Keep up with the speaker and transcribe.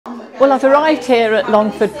Well, I've arrived here at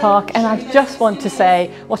Longford Park and I just want to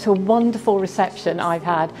say what a wonderful reception I've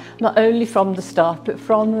had, not only from the staff but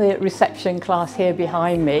from the reception class here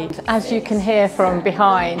behind me. As you can hear from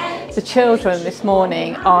behind, the children this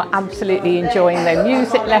morning are absolutely enjoying their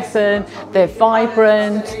music lesson, they're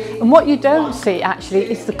vibrant, and what you don't see actually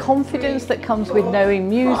is the confidence that comes with knowing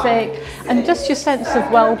music and just your sense of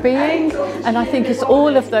well-being. And I think it's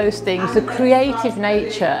all of those things, the creative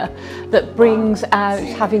nature that brings out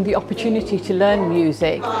having the opportunity to learn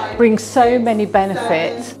music, brings so many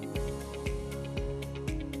benefits.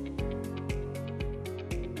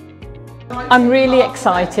 I'm really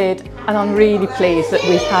excited and I'm really pleased that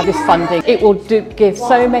we've had this funding. It will give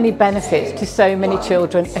so many benefits to so many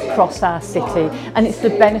children across our city, and it's the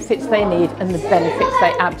benefits they need and the benefits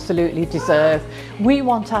they absolutely deserve. We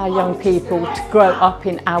want our young people to grow up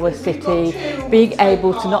in our city, being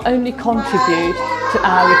able to not only contribute to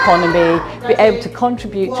our economy, be able to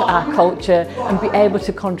contribute to our culture and be able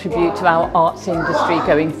to contribute to our arts industry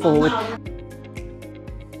going forward.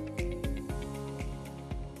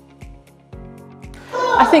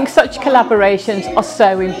 I think such collaborations are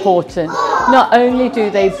so important. Not only do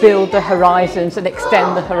they build the horizons and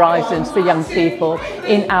extend the horizons for young people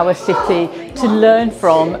in our city to learn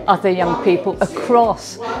from other young people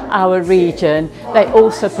across our region, they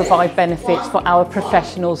also provide benefits for our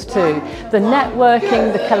professionals too. The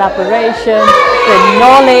networking, the collaboration,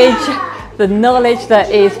 the knowledge that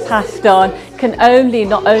is passed on can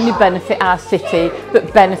not only benefit our city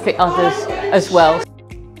but benefit others as well.